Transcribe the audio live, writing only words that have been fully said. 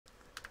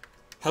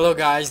Hello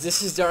guys,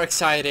 this is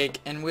DarkCyTic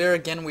and we're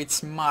again with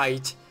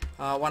Smite,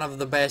 one of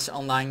the best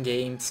online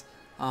games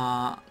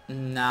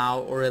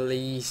now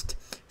released.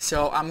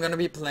 So I'm gonna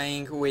be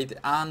playing with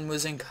Ah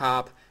Muzen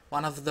Cab,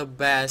 one of the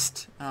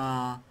best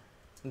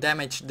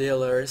damage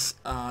dealers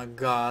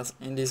gods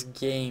in this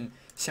game.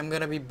 So I'm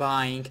gonna be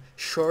buying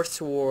short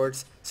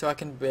swords so I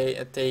can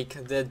take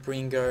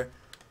Deadbringer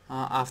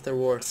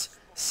afterwards.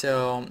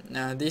 So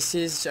this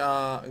is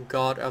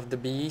God of the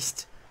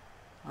Beast.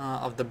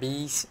 Of the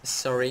bees,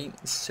 sorry.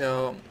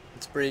 So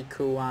it's pretty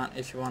cool one.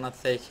 If you wanna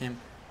take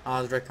him, I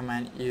would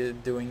recommend you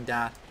doing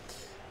that.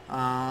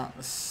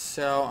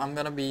 So I'm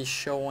gonna be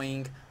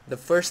showing the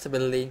first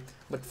ability,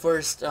 but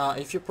first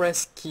if you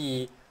press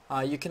key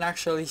you can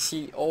actually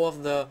see all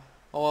of the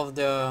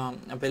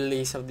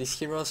abilities of this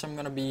hero. So I'm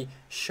gonna be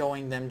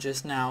showing them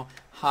just now.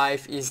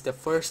 Hive is the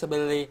first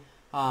ability.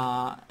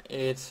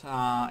 It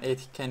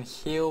can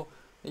heal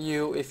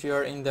you if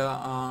you're in the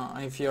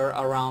if you're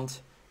around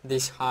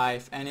this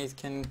hive, and it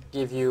can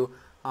give you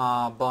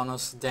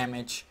bonus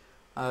damage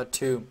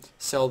too.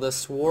 So the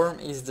swarm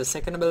is the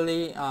second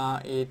ability.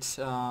 It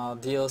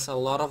deals a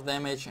lot of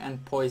damage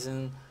and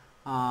poison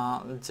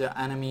the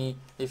enemy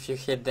if you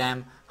hit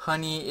them.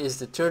 Honey is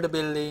the third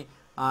ability.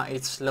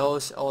 It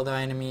slows all the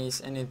enemies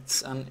and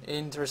it's an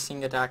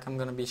interesting attack. I'm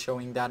gonna be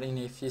showing that in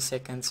a few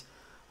seconds.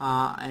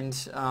 And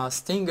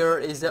Stinger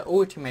is the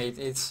ultimate.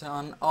 It's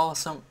an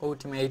awesome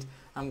ultimate.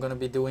 I'm gonna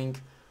be doing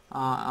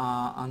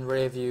on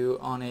review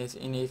on it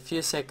in a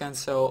few seconds.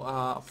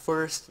 So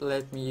first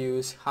let me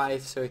use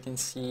Hive so you can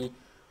see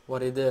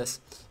what it does.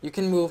 You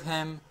can move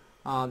him,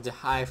 the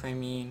Hive I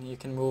mean, you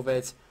can move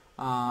it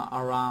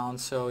around,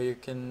 so you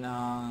can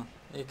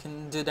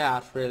do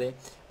that really,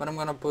 but I'm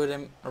gonna put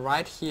him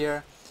right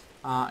here.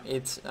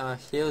 It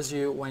heals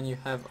you when you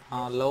have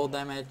low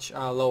damage,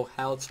 low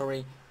health,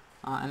 sorry,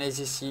 and as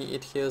you see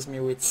it heals me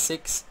with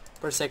 6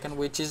 per second,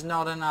 which is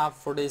not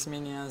enough for these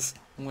minions.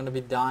 I'm gonna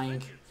be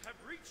dying.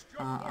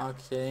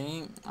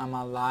 Okay, I'm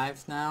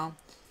alive now.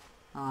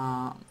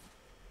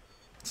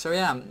 So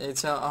yeah,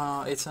 it's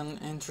an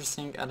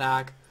interesting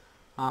attack,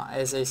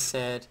 as I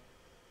said,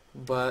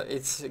 but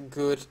it's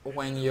good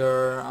when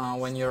you're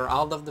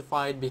out of the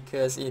fight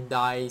because it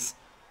dies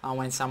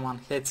when someone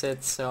hits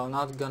it. So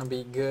not gonna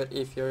be good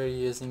if you're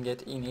using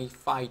it in a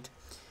fight,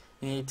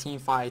 in a team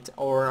fight,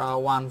 or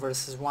 1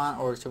 versus 1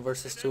 or 2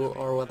 versus 2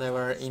 or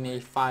whatever. In a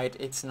fight,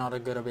 it's not a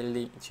good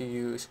ability to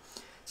use.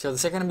 So the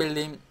second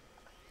ability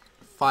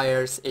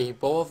fires a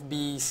bow of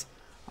bees,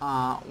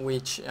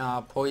 which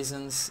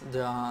poisons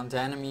the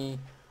enemy.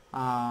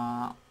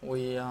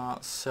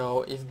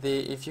 So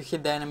if you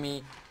hit the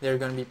enemy, they're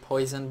gonna be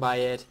poisoned by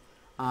it,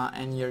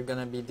 and you're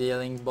gonna be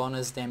dealing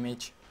bonus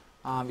damage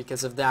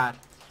because of that.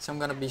 So I'm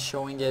gonna be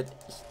showing it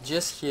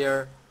just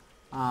here.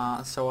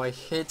 So I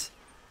hit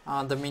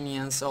all the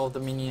minions,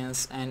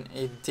 and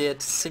it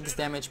did 6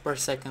 damage per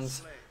second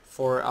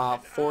for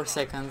 4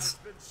 seconds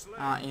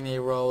in a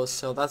row.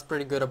 So that's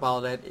pretty good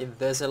about it. It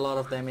does a lot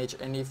of damage,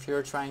 and if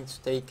you're trying to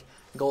take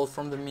gold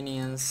from the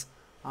minions,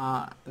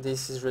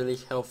 this is really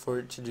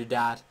helpful to do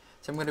that.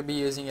 So I'm going to be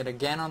using it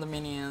again on the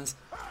minions.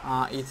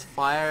 It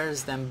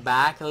fires them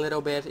back a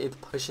little bit. It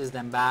pushes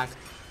them back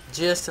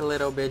just a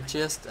little bit,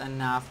 just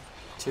enough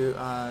to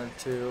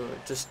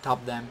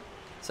stop them.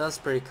 So that's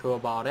pretty cool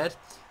about it.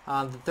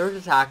 The third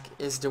attack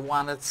is the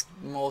one that's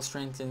most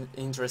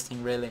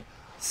interesting really.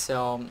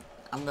 So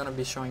I'm gonna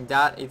be showing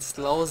that. It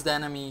slows the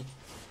enemy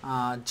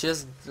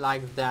just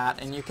like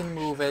that, and you can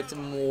move it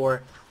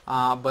more,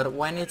 but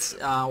when it's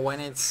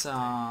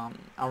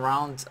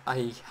around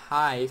a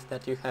hive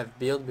that you have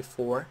built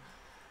before,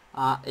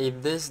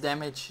 it does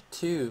damage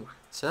too.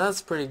 So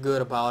that's pretty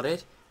good about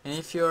it. And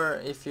if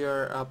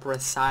you're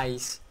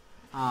precise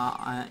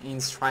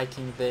in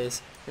striking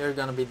this, you're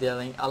gonna be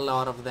dealing a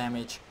lot of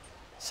damage.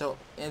 So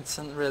it's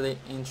a really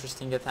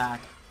interesting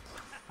attack.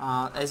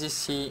 As you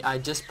see, I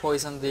just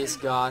poisoned this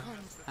god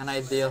and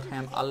I deal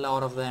him a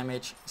lot of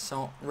damage.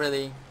 So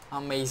really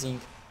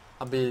amazing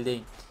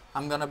ability.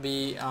 I'm gonna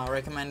be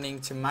recommending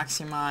to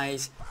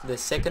maximize the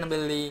second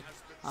ability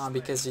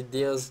because it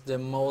deals the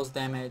most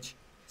damage.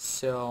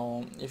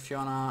 So if you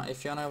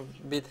wanna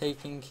be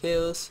taking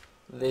kills,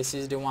 this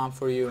is the one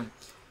for you.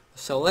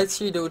 So let's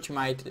see the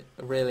ultimate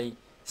really.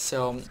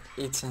 So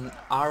it's an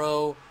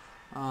arrow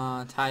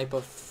type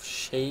of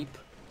shape,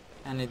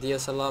 and it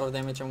deals a lot of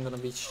damage. I'm gonna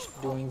be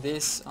doing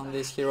this on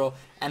this hero,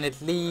 and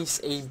it leaves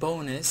a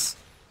bonus.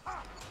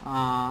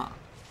 I'm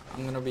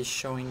gonna be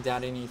showing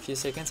that in a few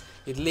seconds.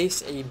 It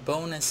leaves a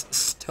bonus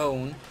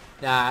stone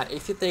that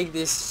if you take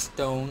this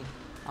stone,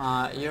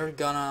 you're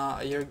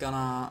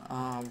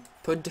gonna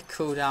put the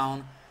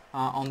cooldown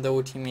on the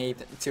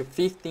ultimate to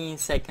 15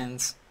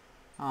 seconds,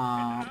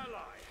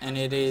 and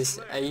it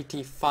is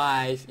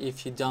 85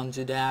 if you don't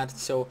do that.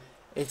 So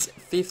it's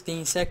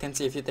 15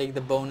 seconds if you take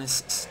the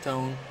bonus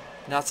stone.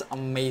 That's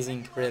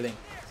amazing really.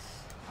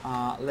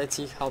 Let's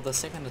see how the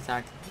second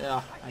attack.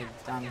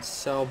 I've done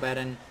so bad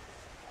in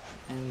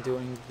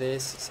doing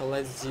this. So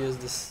let's use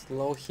the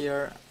slow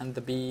here and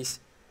the bees.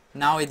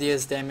 Now it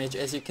deals damage.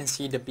 As you can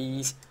see, the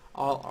bees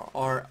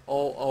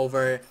all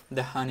over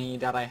the honey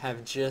that I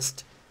have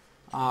just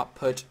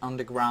put on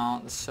the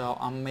ground. So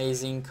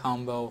amazing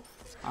combo.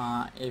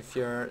 If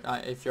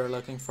you're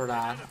looking for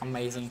that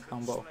amazing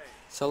combo.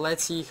 So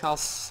let's see how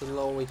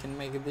slow we can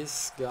make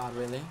this god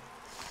really.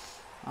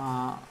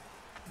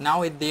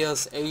 Now it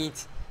deals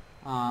 8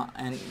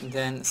 and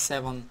then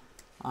 7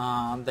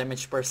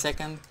 damage per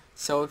second.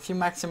 So if you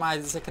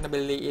maximize the second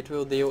ability, it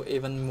will deal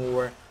even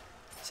more.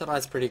 So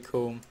that's pretty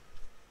cool.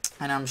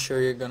 And I'm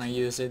sure you're gonna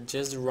use it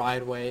just the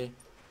right way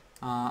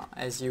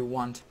as you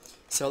want.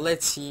 So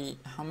let's see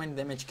how many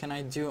damage can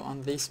I do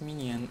on this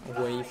minion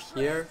wave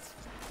here.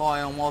 Oh,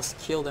 I almost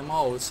killed them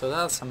all, so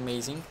that's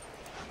amazing.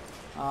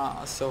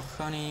 So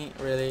honey,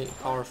 really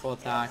powerful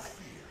attack.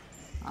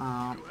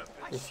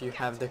 If you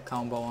have the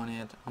combo on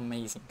it,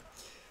 amazing.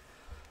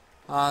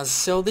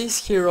 So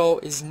this hero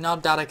is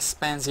not that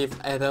expensive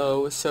at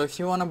all, so if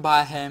you wanna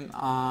buy him,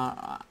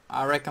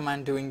 I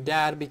recommend doing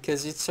that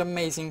because it's an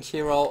amazing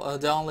hero.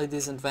 The only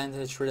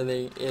disadvantage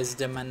really is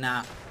the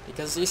mana,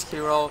 because this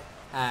hero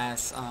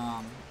has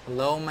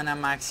low mana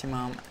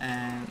maximum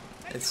and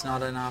it's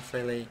not enough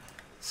really.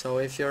 So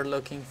if you're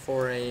looking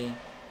for a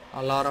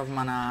lot of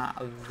mana,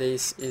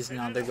 this is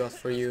not the god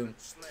for you.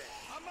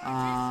 So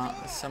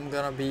I'm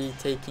gonna be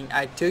taking,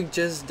 I took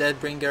just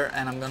Deadbringer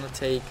and I'm gonna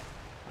take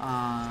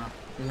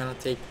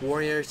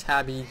Warrior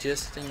Tabby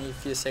just in a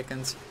few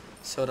seconds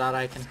so that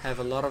I can have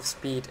a lot of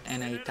speed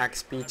and attack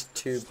speed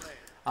too.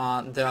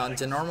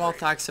 The normal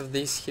attacks of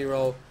this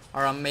hero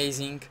are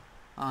amazing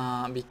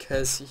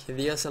because he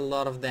deals a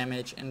lot of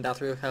damage, and that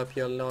will help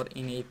you a lot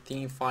in a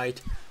team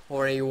fight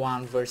or a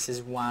 1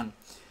 versus 1.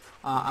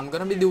 I'm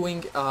gonna be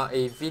doing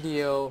a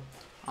video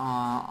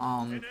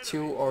on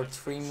 2 or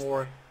 3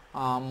 more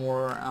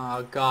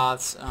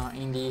gods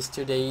in these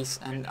 2 days,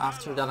 and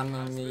after that I'm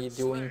gonna be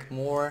doing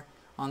more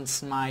on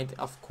Smite,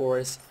 of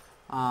course,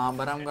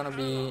 but I'm gonna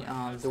be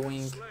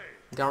doing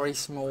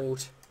Garry's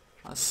mode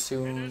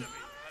soon,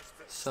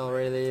 so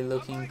really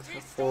looking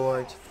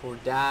forward for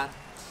that.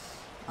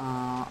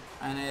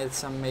 And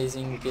it's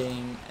amazing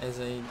game, as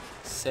I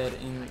said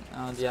in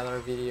the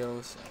other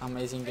videos,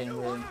 amazing game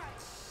really.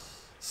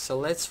 So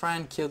let's try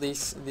and kill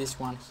this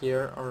one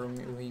here, or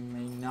we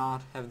may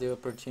not have the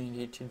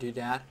opportunity to do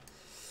that.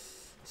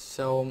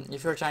 So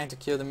if you're trying to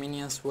kill the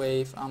minions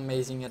wave,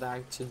 amazing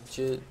attack to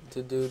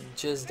do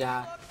just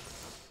that.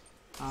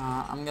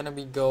 I'm gonna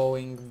be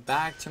going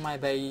back to my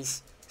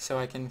base so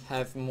I can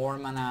have more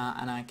mana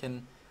and I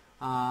can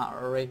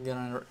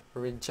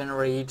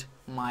regenerate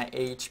my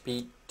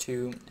HP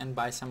too and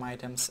buy some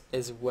items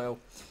as well.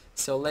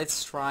 So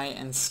let's try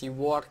and see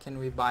what can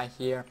we buy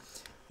here.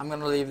 I'm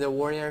gonna leave the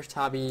Warrior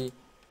Tabby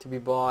to be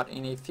bought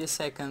in a few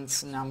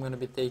seconds. Now I'm gonna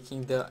be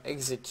taking the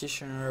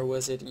Executioner,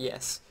 was it?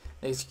 Yes.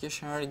 The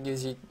Executioner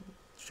gives you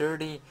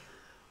 30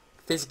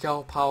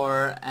 physical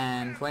power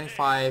and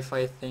 25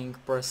 I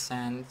think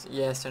percent,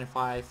 yes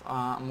 25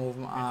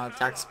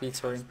 attack speed,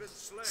 sorry.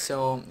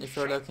 So if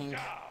you're looking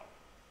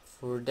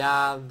for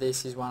that,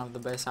 this is one of the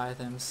best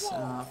items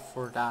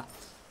for that.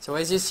 So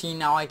as you see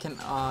now I can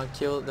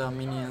kill the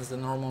minions, the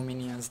normal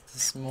minions, the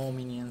small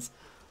minions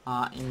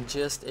in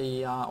just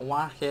a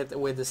one hit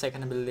with the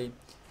second ability.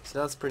 So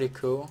that's pretty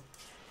cool.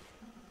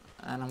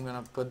 And I'm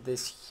gonna put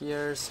this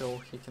here so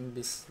he can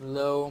be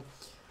slow.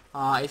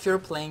 If you're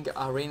playing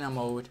arena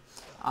mode,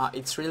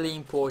 it's really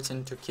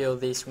important to kill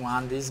this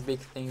big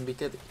thing,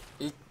 because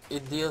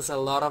it deals a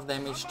lot of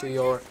damage to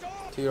your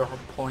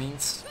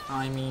points.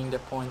 I mean the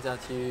points that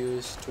you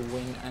use to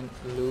win and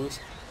lose.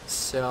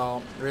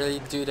 So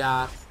really do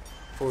that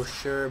for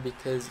sure,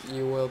 because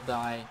you will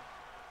die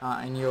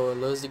and you will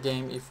lose the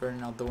game if you're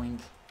not doing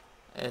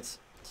it.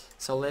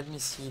 So let me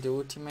see the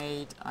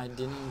ultimate. I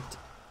didn't.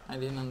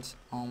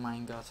 Oh my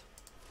god.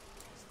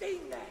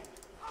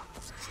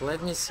 So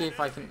let me see if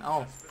I can.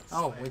 Oh,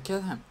 we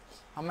killed him.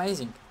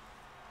 Amazing.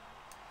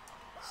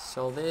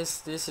 So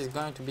this is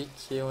going to be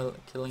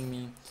killing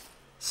me.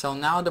 So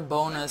now the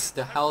bonus,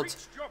 the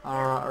health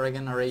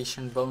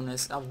regeneration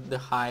bonus of the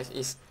hive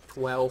is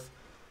 12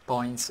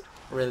 points.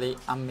 Really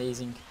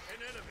amazing.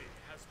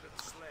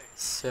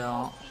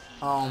 So,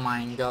 oh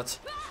my god,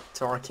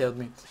 Thor killed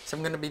me. So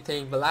I'm gonna be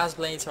taking the last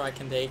blade so I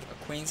can take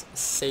a Queen's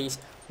Sage,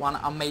 one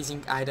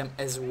amazing item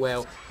as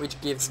well, which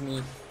gives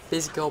me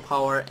physical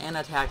power and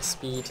attack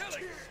speed.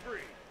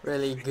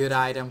 Really good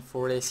item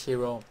for this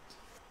hero,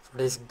 for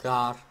this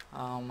god.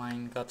 Oh my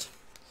god.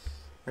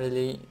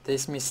 Really,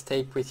 this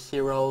mistake with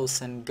heroes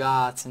and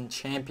gods and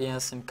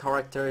champions and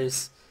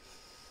characters.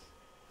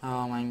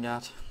 Oh my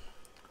god.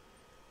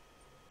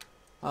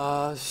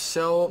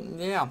 So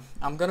yeah,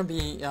 I'm gonna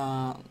be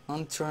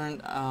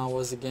Unturned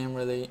was the game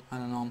really, I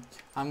don't know.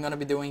 I'm gonna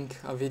be doing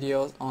a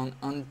video on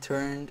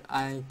Unturned.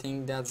 I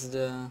think that's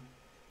the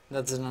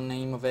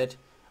name of it.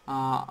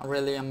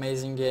 Really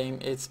amazing game.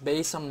 It's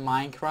based on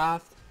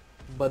Minecraft,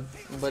 but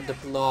the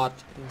plot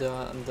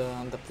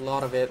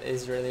of it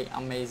is really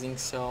amazing.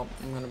 So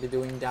I'm gonna be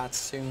doing that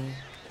soon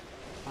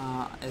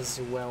as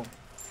well.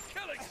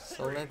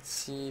 So let's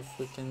see if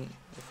we can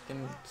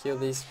kill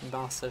this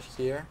bastard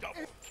here.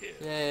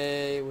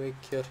 Yay, we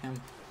killed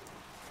him.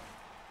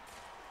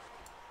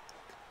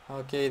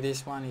 Okay,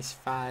 this one is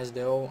fast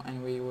though,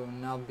 and we will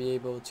not be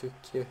able to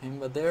kill him,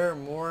 but there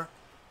are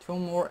two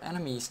more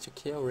enemies to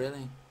kill,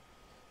 really.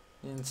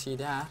 You didn't see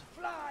that.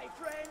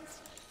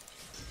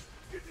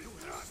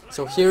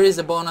 So here is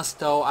the bonus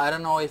though. I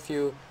don't know if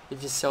you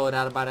saw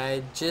that, but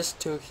I just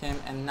took him,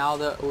 and now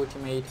the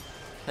ultimate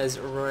has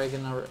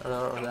regular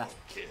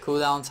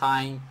cooldown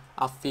time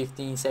of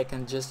 15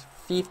 seconds, just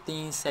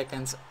 15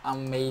 seconds.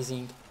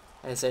 Amazing,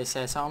 as I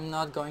said. So I'm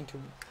not going to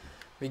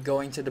be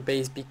going to the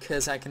base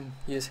because I can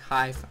use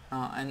Hive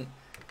and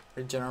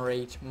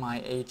regenerate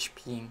my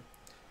HP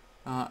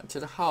to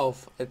the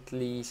half at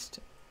least.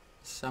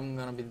 So I'm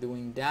gonna be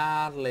doing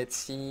that. Let's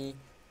see.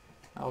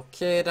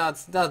 Okay,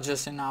 that's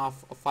just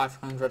enough.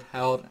 500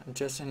 health,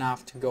 just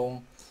enough to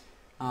go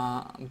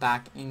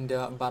back in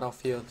the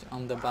battlefield,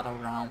 on the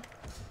battleground.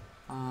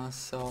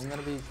 So I'm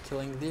gonna be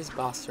killing these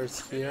bastards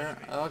here.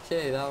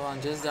 Okay, that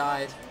one just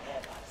died,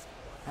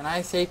 and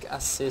I take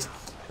assist.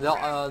 The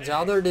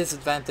other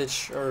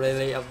disadvantage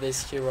really of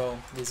this hero,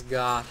 this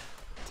god,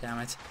 damn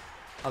it,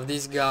 of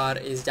this god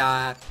is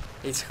that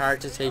it's hard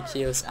to take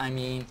kills. I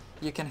mean,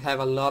 you can have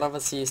a lot of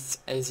assists,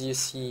 as you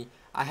see.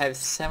 I have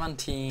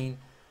 17,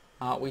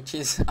 which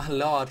is a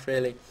lot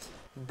really,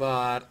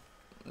 but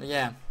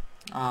yeah,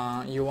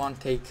 you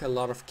won't take a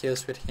lot of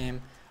kills with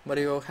him, but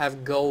you will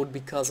have gold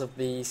because of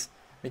these,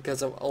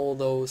 because of all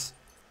those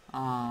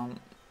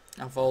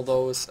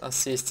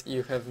assists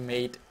you have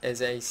made, as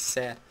I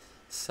said.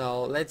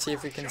 So let's see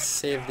if we can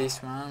save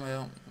this one.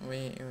 Well,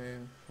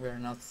 we're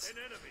not.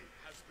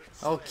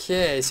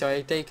 Okay, so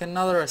I take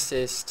another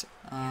assist.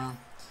 Yeah,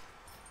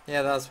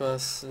 that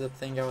was the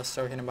thing I was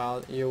talking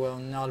about. You will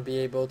not be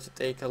able to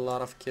take a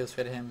lot of kills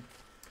with him.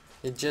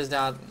 It's just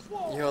that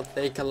you'll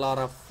take a lot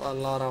of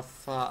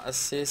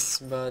assists,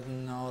 but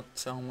not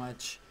so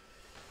much.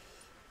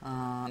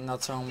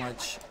 Not so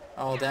much.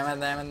 Oh damn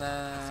it!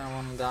 I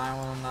wanna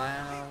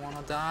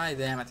die!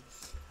 Damn it!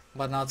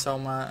 But not so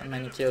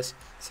many kills.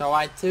 So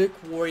I took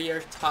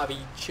Warrior Tubby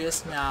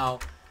just now,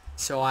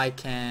 so I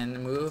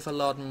can move a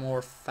lot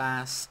more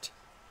fast,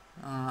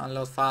 a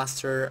lot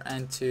faster,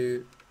 and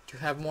to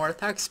have more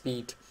attack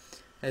speed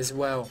as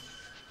well.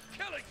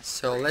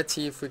 So let's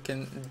see if we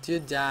can do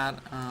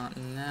that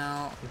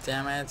now.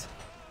 Damn it!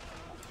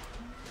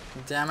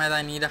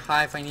 I need a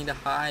hive.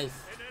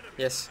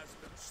 Yes.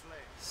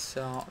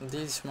 So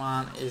this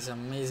one is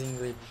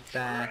amazingly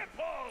bad.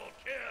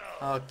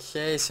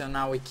 Okay, so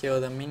now we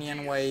kill the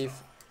minion wave,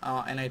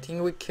 and I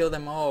think we killed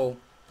them all,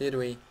 did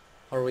we?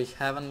 Or we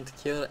haven't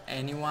killed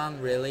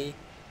anyone really?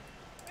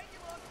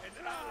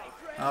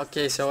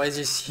 Okay, so as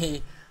you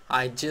see,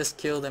 I just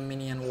killed the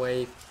minion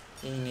wave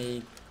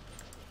in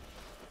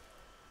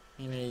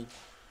a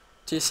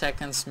 2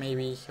 seconds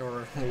maybe,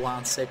 or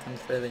 1 second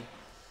really.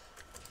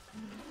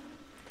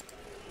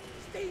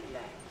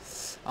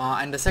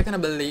 And the second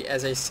ability,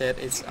 as I said,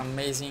 it's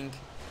amazing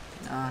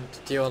to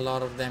deal a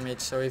lot of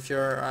damage. So if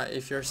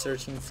you're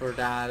searching for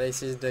that,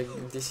 this is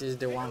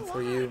the one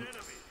for you.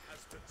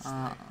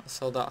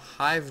 So the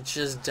hive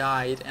just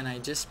died, and I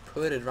just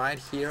put it right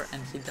here,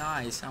 and he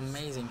dies.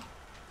 Amazing.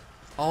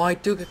 Oh, I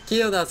took a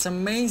kill. That's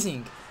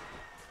amazing.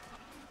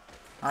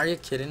 Are you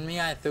kidding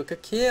me? I took a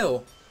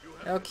kill.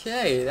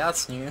 Okay,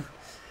 that's new.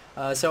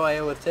 So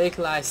I will take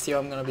lifesteal.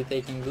 I'm gonna be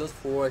taking Blood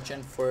Forge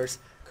and first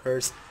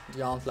Curse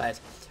Gauntlet.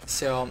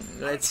 So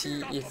let's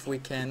see if we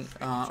can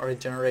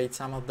regenerate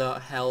some of the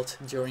health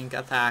during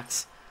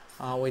attacks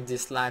with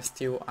this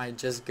lifesteal I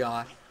just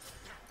got.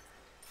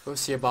 We'll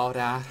see about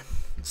that.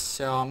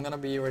 So I'm gonna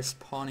be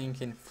respawning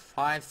in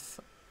 5,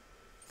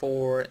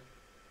 4,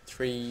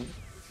 3,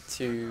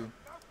 2,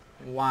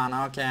 1.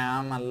 Okay,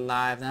 I'm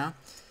alive now.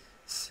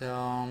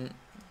 So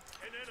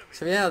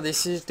yeah,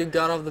 this is the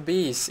God of the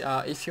Beast.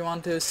 If you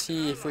want to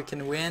see if we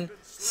can win,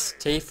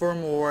 stay for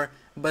more.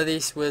 But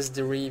this was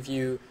the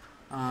review.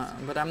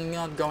 But I'm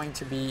not going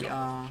to be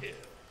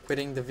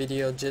quitting the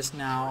video just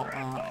now.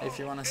 If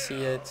you want to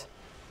see it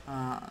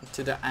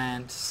to the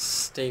end,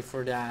 stay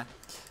for that.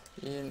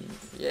 Yeah.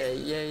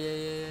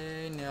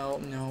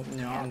 No,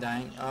 I'm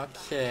dying.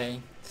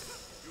 Okay.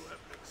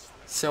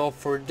 So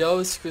for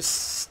those who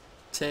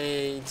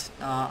stayed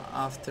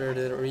after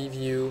the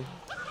review,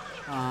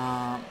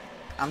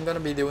 I'm gonna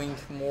be doing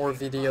more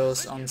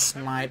videos on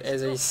Smite,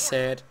 as I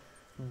said,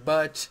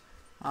 but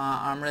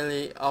I'm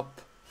really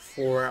up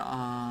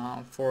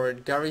for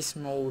Garry's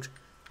mode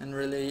and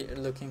really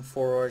looking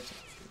forward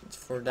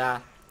for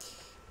that.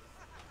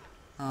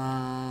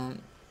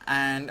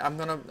 And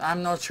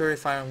I'm not sure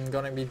if I'm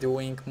gonna be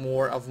doing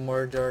more of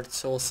Murdered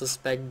Soul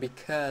Suspect,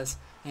 because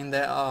in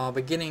the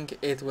beginning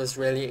it was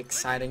really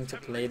exciting to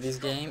play this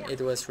game.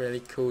 It was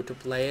really cool to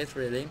play it,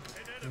 really,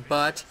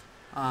 but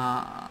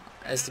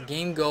as the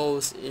game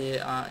goes,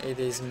 it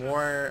is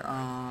more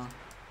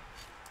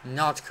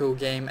not cool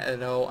game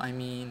at all. I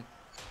mean,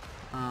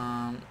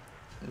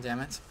 damn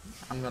it,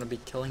 I'm gonna be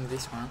killing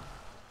this one.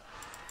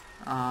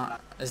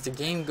 As the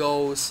game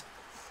goes,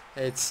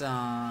 it's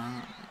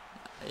not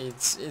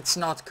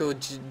cool.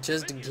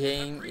 Just the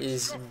game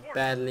is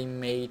badly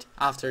made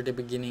after the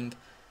beginning.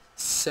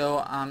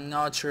 So I'm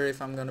not sure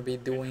if I'm gonna be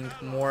doing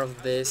more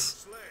of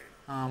this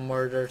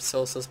murder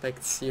soul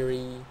suspect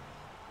series,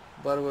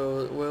 but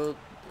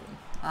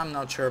I'm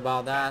not sure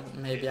about that.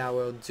 Maybe I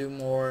will do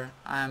more.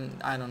 I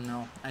don't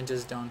know. I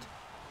just don't.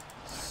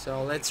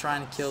 So let's try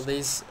and kill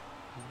this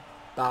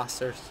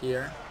bastard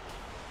here.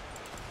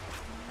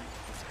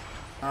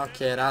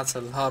 Okay, that's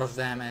a lot of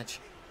damage.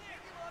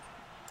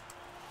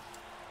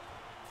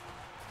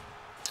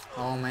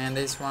 Oh man,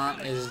 this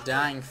one is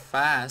dying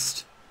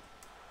fast,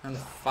 and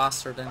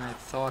faster than I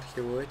thought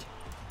he would.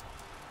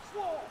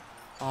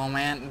 Oh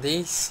man,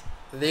 this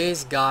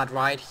god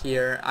right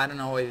here, I don't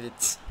know if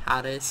it's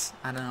Hades,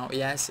 I don't know.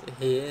 Yes,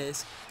 he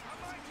is.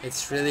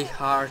 It's really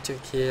hard to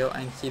kill,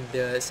 and he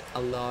does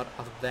a lot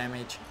of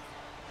damage.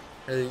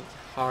 Really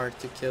hard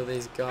to kill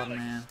this god,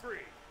 man.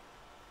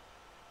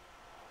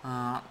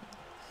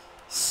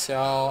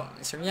 So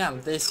yeah,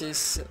 this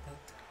is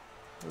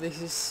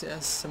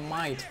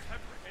Smite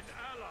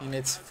in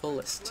its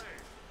fullest.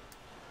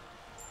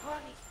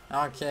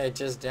 Okay, I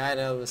just died.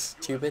 That was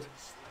stupid.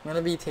 I'm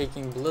gonna be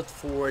taking Blood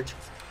Forge,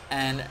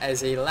 and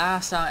as a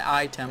last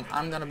item,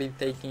 I'm gonna be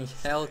taking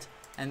health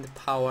and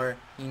power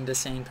in the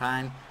same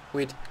time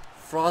with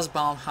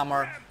Frostbound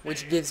Hammer,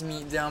 which gives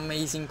me the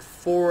amazing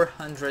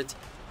 400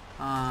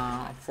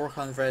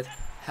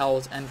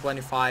 health and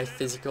 25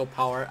 physical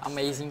power.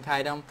 Amazing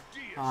item.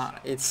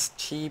 It's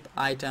cheap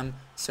item,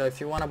 so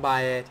if you wanna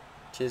buy it,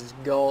 just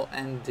go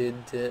and do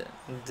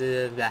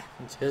that.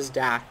 Just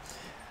that.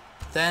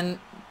 10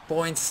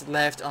 points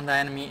left on the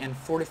enemy and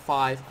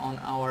 45 on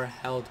our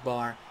health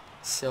bar.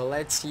 So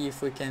let's see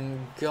if we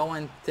can go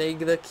and take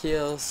the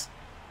kills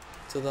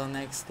to the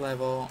next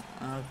level.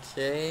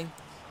 Okay,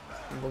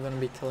 we're gonna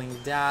be killing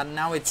that.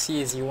 Now it's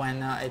easy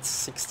when it's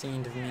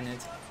 16th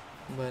minute,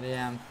 but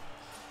yeah.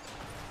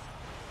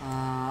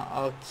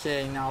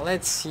 Okay, now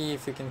let's see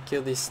if we can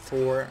kill this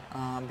Thor,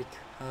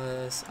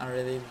 because I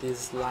really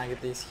dislike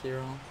this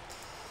hero.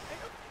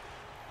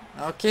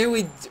 Okay,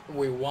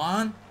 we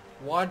won.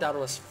 What? That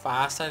was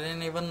fast. I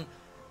didn't even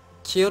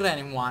kill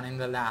anyone in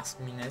the last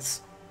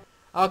minutes.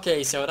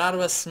 Okay, so that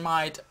was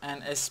Smite,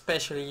 and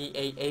especially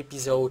a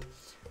episode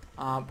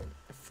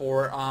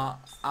for Ah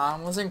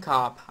Muzen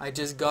Cab. I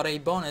just got a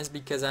bonus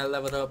because I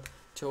leveled up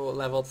to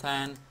level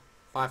 10,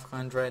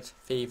 500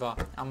 fever.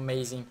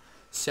 Amazing.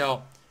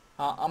 So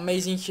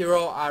amazing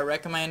hero. I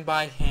recommend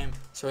buy him.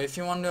 So if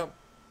you want to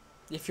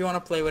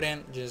play with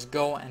him, just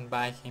go and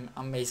buy him.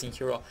 Amazing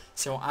hero.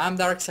 So I'm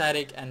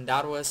DarkCyTic, and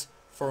that was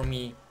for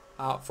me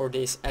for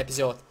this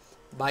episode.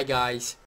 Bye guys.